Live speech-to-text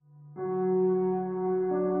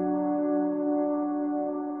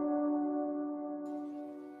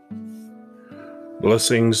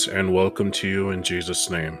Blessings and welcome to you in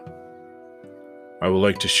Jesus' name. I would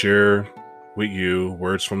like to share with you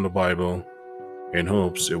words from the Bible in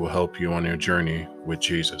hopes it will help you on your journey with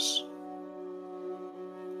Jesus.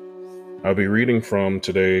 I'll be reading from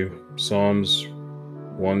today Psalms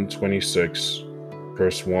 126,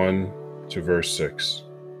 verse 1 to verse 6.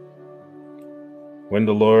 When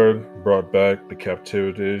the Lord brought back the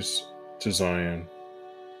captives to Zion,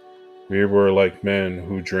 we were like men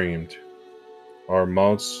who dreamed. Our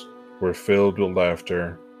mouths were filled with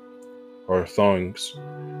laughter, our tongues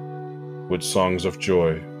with songs of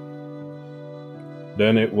joy.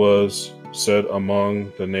 Then it was said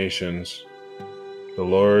among the nations, the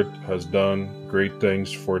Lord has done great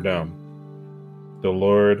things for them. The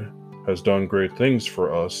Lord has done great things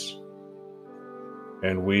for us,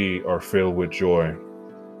 and we are filled with joy.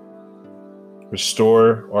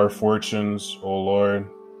 Restore our fortunes, O Lord,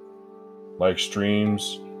 like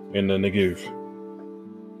streams in the Negev.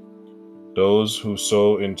 Those who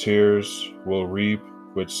sow in tears will reap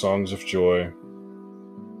with songs of joy.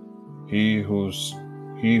 He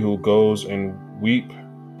who goes and weep,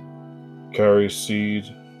 carries seed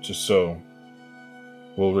to sow,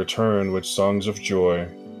 will return with songs of joy,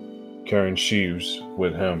 carrying sheaves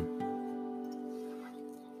with him.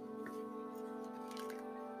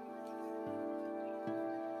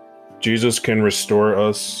 Jesus can restore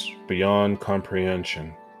us beyond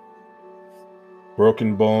comprehension.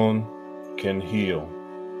 Broken bone can heal.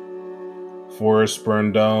 Forest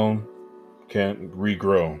burned down can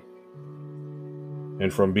regrow.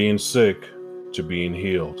 And from being sick to being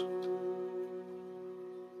healed.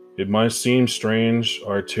 It might seem strange,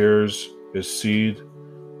 our tears is seed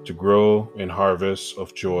to grow in harvests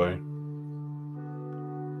of joy.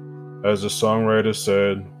 As the songwriter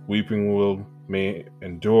said, weeping may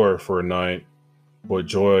endure for a night, but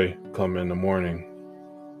joy come in the morning.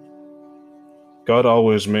 God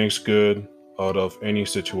always makes good out of any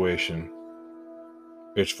situation.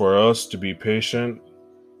 It's for us to be patient,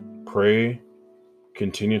 pray,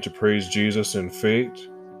 continue to praise Jesus in faith,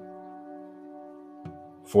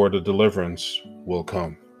 for the deliverance will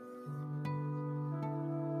come.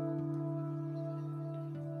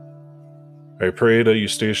 I pray that you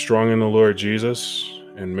stay strong in the Lord Jesus,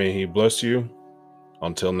 and may He bless you.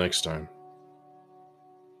 Until next time.